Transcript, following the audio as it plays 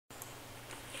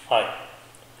Hi,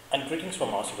 and greetings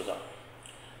from Master Bazaar.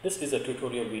 This is a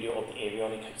tutorial video of the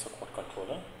Avionic hexa quad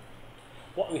controller.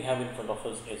 What we have in front of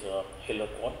us is a Hiller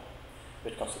quad,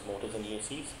 which comes with motors and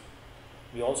ESCs.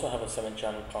 We also have a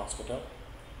 7-channel transmitter,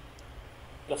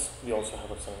 plus we also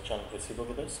have a 7-channel receiver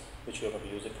with us, which we are going to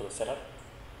use it for the setup,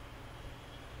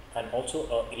 and also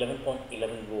a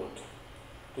 11.11 volt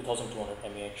 2200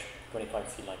 mAh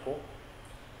 25C LiPo,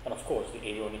 and of course the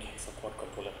Avionic hexa quad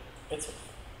controller itself.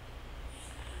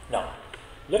 Now,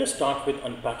 let us start with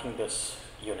unpacking this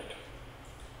unit.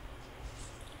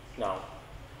 Now,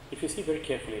 if you see very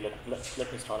carefully,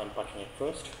 let me start unpacking it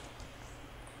first.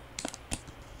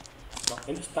 Now,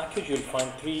 in this package, you'll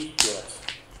find 3 units.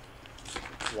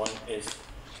 One is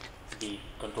the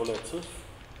controller itself,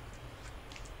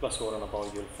 plus over and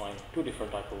above, you'll find 2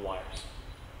 different types of wires.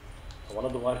 Now, one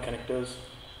of the wire connectors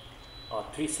are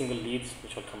 3 single leads,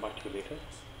 which I'll come back to you later.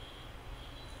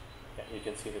 Yeah, you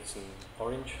can see it's in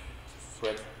orange,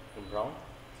 red and brown,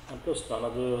 and plus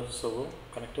another servo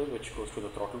connector which goes to the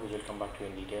throttle, which will come back to you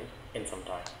in detail in some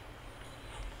time.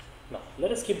 Now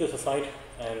let us keep this aside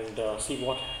and see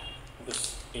what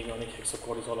this Avionic hexa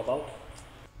quad is all about.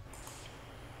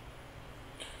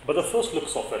 But the first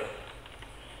looks of it,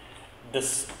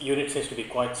 this unit seems to be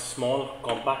quite small,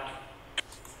 compact,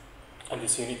 and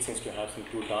this unit seems to have some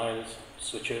 2 dials,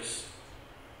 switches,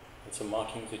 and some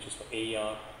markings which is for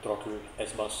AER, throttle,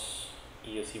 S-bus,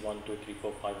 ESC 1, 2, 3,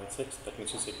 4, 5 and 6. That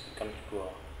means it's connected to a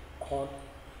quad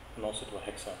and also to a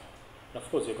hexa. And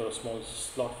of course you've got a small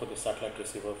slot for the satellite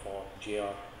receiver for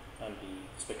JR and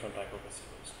the spectrum type of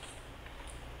receivers.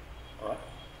 Alright,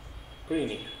 pretty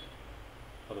neat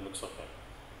for the looks of it.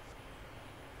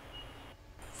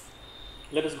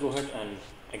 Let us go ahead and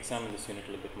examine this unit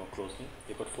a little bit more closely.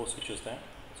 You've got 4 switches there.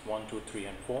 It's 1, 2, 3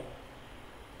 and 4.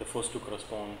 The first 2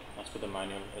 correspond, as per the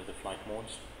manual, as the flight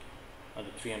modes, and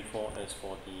the 3 and 4 is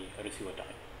for the receiver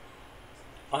type.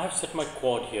 I have set my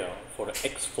quad here for an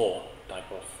X4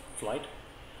 type of flight.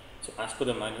 So as per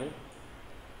the manual,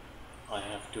 I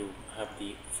have to have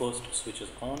the first switches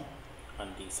on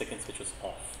and the second switches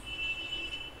off.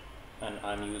 And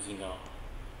I'm using a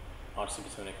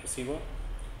RCB7X receiver,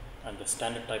 and the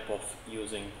standard type of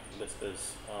using this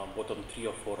is both of them 3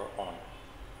 or 4 are on.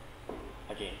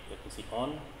 Again, let me see,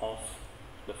 on, off,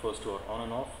 the first 2 are on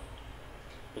and off.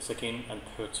 The second and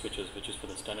third switches, which is for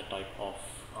the standard type of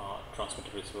transmitter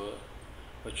receiver,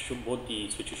 both the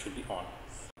switches should be on.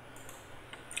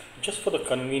 Just for the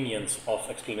convenience of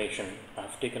explanation, I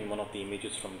have taken one of the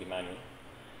images from the manual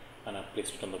and I've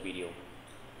placed it on the video.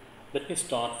 Let me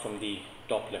start from the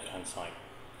top left hand side.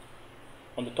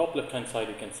 On the top left hand side,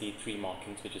 you can see 3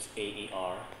 markings, which is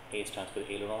AER. A stands for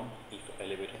aileron, E for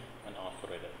elevator, and R for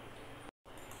radar.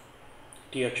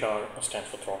 THR stands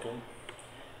for throttle.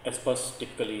 S-bus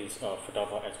typically is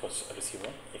FTAVA S-bus receiver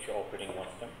if you're operating one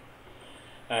of them.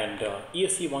 And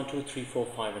ESC 1, 2, 3, 4,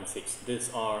 5 and 6.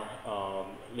 These are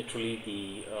literally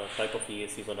the type of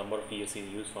ESCs or number of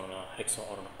ESCs used on a hexa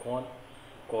or on a quad.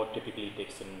 Quad typically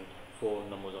takes in 4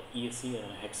 numbers of ESC,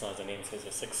 and a hexa, as the name says,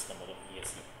 is 6 numbers of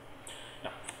ESC.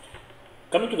 Now,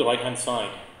 coming to the right hand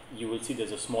side, you will see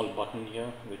there's a small button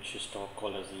here which is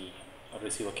called as the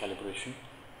receiver calibration.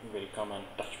 We'll come and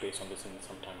touch base on this in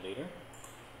some time later.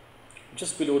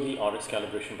 Just below the RX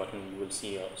calibration button, you will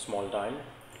see a small dial.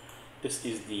 This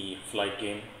is the flight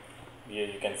gain. Here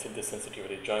you can set the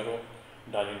sensitivity gyro.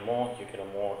 Dial in more, you get a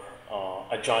more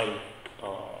agile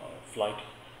flight.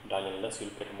 Dial in less,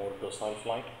 you'll get a more docile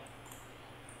flight.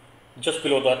 Just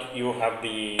below that, you have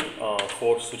the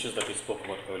 4 switches that we spoke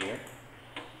about earlier.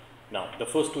 Now, the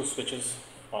first 2 switches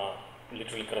are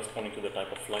literally corresponding to the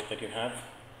type of flight that you have.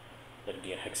 That will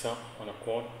be a hexa on a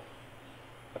quad.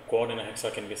 A quad and a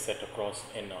hexa can be set across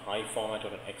in an I format or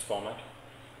an X format,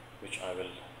 which I will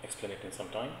explain it in some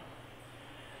time.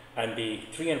 And the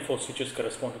 3 and 4 switches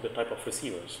correspond to the type of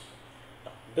receivers.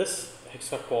 Now, this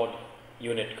hexa quad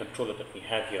unit controller that we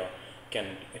have here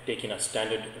can take in a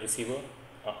standard receiver,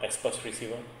 a S-bus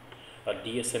receiver, a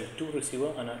DSM2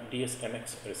 receiver, and a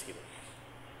DSMX receiver.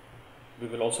 We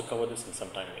will also cover this in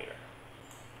some time later.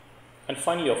 And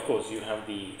finally, of course, you have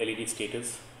the LED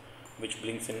status, which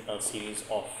blinks in a series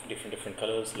of different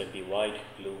colors. Let it be white,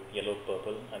 blue, yellow,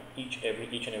 purple, and each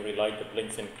and every light that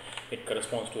blinks in, it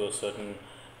corresponds to a certain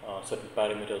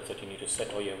parameters that you need to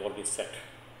set or you have already set,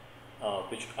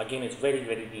 which again is very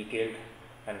detailed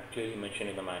and clearly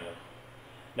mentioned in the manual.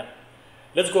 Now,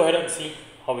 let's go ahead and see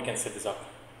how we can set this up.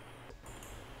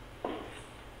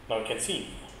 Now you can see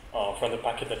from the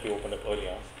packet that we opened up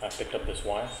earlier, I picked up this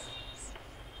wire.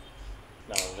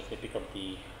 Now let me pick up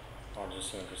the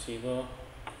RJ7 receiver.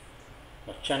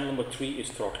 Now channel number 3 is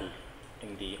throttle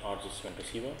in the RJ7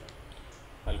 receiver.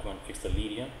 I'll go and fix the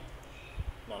lead here.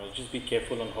 Now let's just be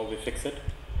careful on how we fix it,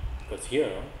 because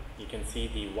here you can see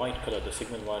the white color, the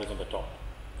signal wire is on the top.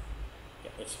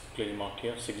 Yeah, it's clearly marked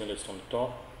here. Signal is on the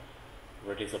top,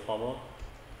 red is the power,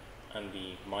 and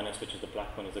the minus, which is the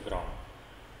black one, is the ground.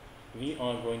 We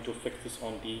are going to fix this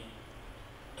on the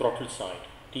throttle side,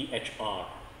 THR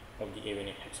of the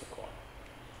Avionic hexa coil.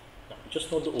 Now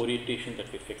just note the orientation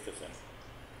that we fix this in.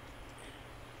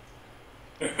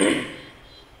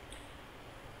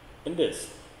 In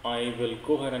this, I will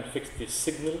go ahead and fix the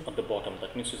signal at the bottom.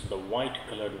 That means the white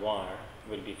colored wire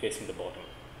will be facing the bottom.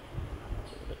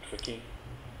 So a bit tricky.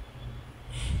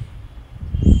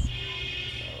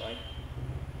 Alright.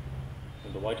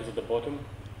 The white is at the bottom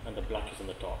and the black is on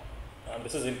the top. And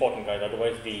this is important, guys,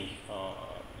 otherwise the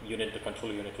the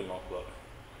control unit will not work.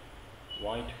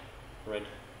 White, red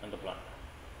and the black.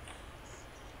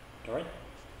 Alright.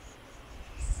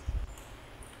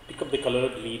 Pick up the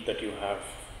colored lead that you have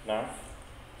now,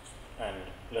 and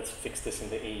let's fix this in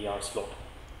the AER slot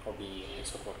of the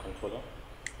hexa cord controller.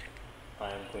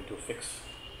 I am going to fix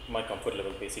my comfort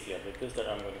level basically with this, that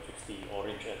I'm going to fix the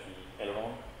orange as the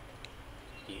aileron,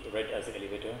 the red as the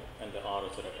elevator, and the R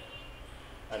as the rudder.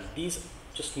 And these,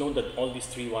 just note that all these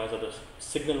three wires are the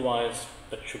signal wires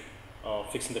that should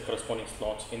fix in the corresponding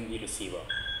slots in the receiver.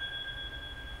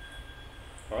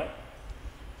 Alright.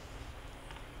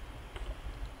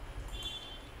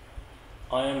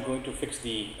 I am going to fix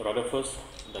the rudder first.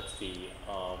 That's the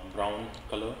brown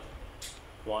color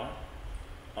wire,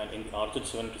 and in the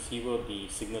RZ7 receiver the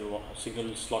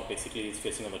signal slot basically is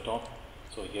facing on the top.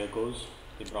 So here goes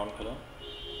the brown color,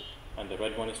 and the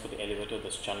red one is for the elevator.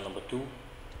 That's channel number 2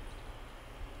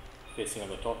 facing on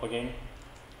the top again,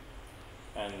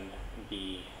 and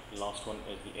the last one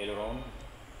is the aileron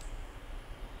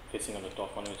facing on the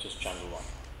top one, which is channel 1.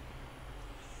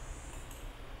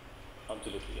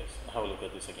 Absolutely, yes. Have a look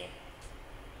at this again.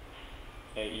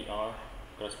 AER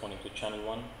corresponding to channel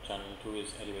 1, channel 2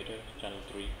 is elevator, channel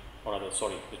 3, or rather,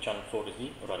 sorry, the channel 4 is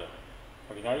the rudder.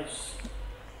 Okay, guys,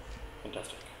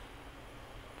 fantastic.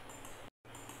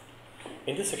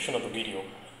 In this section of the video,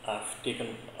 I've taken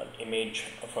an image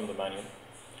from the manual.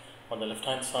 On the left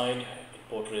hand side, it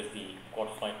portrays the quad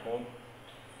flight mode.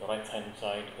 The right hand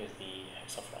side is the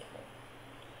hexa flight mode.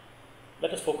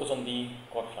 Let us focus on the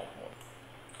quad flight mode.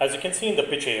 As you can see in the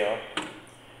picture here,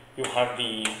 you have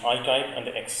the I type and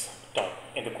the X type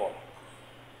in the quad.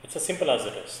 It's as simple as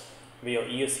it is, where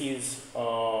your ESCs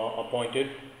are pointed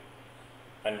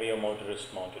and where your motor is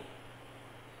mounted.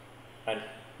 And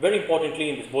very importantly,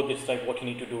 in both this type, what you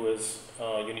need to do is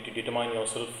you need to determine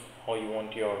yourself how you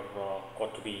want your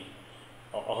quad to be,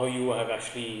 or how you have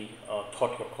actually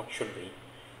thought your quad should be,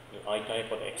 the I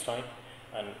type or the X type.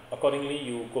 And accordingly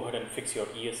you go ahead and fix your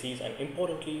ESCs, and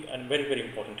importantly, and very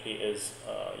importantly, is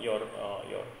your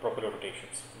propeller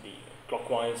rotations, the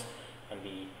clockwise and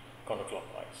the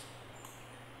counterclockwise.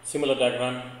 Similar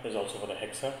diagram is also for the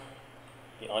hexa,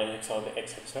 the I hexa or the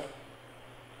X hexa,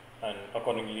 and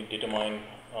accordingly determine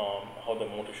how the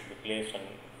motor should be placed and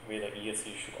where the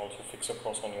ESC should also fix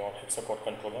across on your hexa cord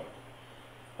controller.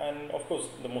 And of course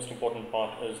the most important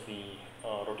part is the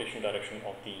rotation direction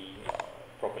of the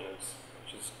propellers,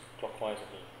 which is clockwise or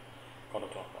the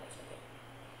counterclockwise.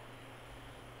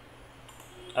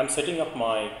 I'm setting up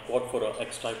my quad for a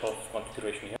X type of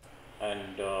configuration here,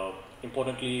 and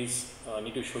importantly is I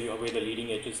need to show you where the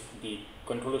leading edge is. The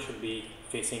controller should be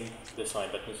facing this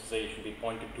side, that means to say it should be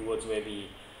pointed towards where the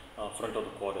front of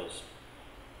the quad is.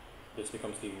 This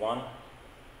becomes the 1. I'll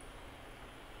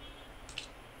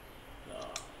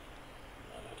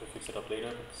have to fix it up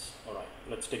later. Alright,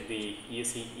 let's take the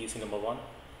ESC number 1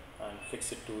 and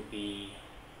fix it to the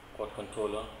quad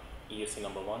controller ESC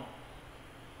number 1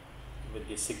 with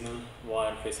the signal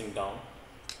wire facing down.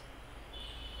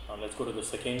 Now let's go to the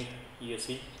second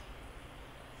ESC.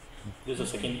 This is the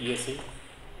second ESC,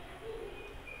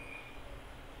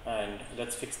 and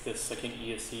let's fix this second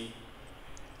ESC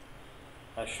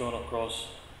as shown across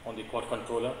on the quad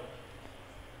controller.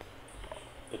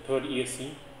 The third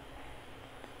ESC,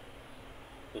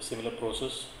 the similar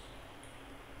process.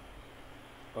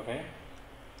 Okay,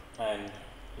 and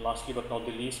lastly but not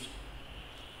the least,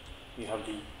 we have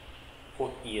the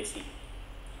fourth ESC.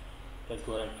 Let's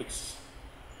go ahead and fix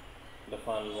the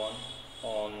final one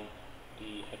on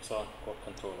the hexa quad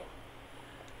controller.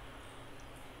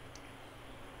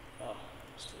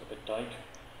 Still a bit tight.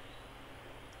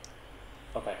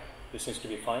 Okay, this seems to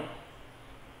be fine.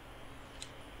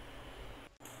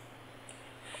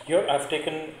 Here I've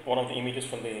taken one of the images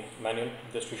from the manual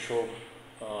just to show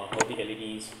how the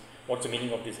LEDs, what's the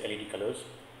meaning of these LED colors.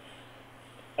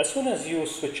 As soon as you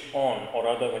switch on, or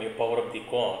rather when you power up the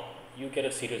quad, you get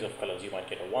a series of colors. You might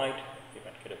get a white, you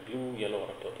might get a blue, yellow, or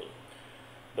a purple.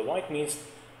 The white means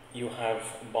you have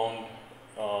bound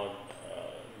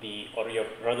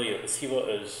your receiver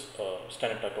is a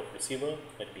standard type of receiver.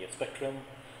 Let it be a Spectrum,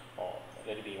 or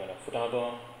let it be even a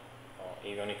Futaba,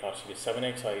 Avionic RCB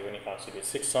 7X, or Avionic RCB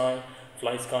 6i,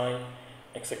 Fly Sky,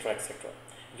 etc. etc.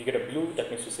 If you get a blue, that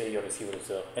means to say your receiver is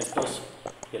a S plus.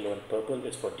 Yellow and purple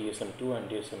is for DSM2 and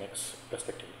DSMX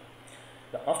respectively.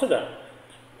 Now after that,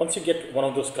 once you get one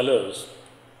of those colors,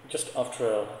 just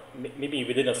after maybe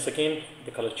within a second,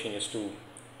 the color changes to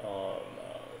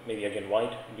maybe again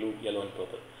white, blue, yellow, and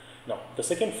purple. Now the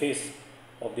second phase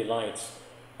of the lights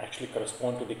actually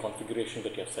correspond to the configuration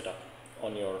that you have set up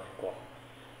on your quad.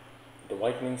 The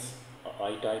white means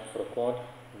I type for a quad,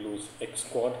 blue is X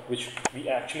quad, which we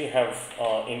actually have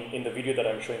in the video that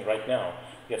I'm showing right now.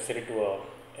 We have set it to a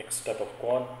X type of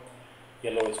quad,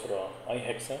 yellow is for a I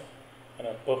hexa, and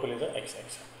a purple is a X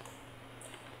hexa.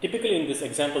 Typically in this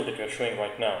example that we are showing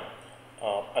right now,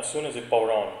 as soon as you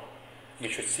power on, we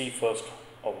should see first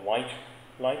a white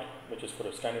light, which is for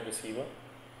a standard receiver,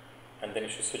 and then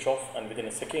it should switch off, and within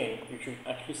a second you should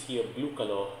actually see a blue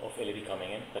color of LED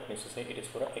coming in. That means to say it is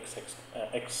for a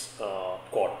X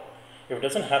quad. If it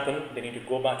doesn't happen, then you need to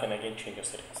go back and again change your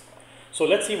settings. So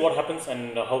let's see what happens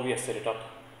and how we have set it up.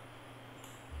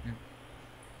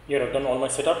 Here I've done all my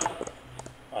setup.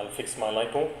 I'll fix my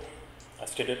LiPo. I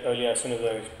stated earlier, as soon as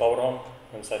I power on,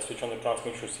 once I switch on the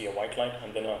transmitter, you should see a white light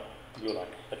and then a blue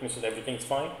light. That means that everything is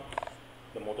fine.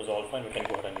 The motors are all fine. We can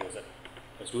go ahead and use it.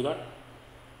 Let's do that.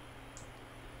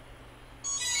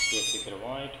 Yes, you get a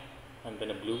white, and then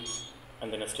a blue,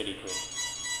 and then a steady green.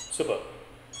 Super.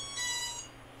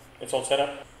 It's all set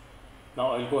up.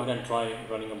 Now I'll go ahead and try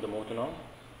running up the motor now.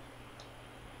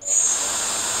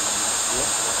 Yeah.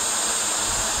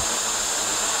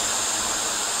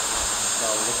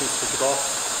 Now let me switch it off.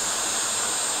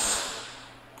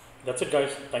 That's it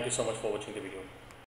guys. Thank you so much for watching the video.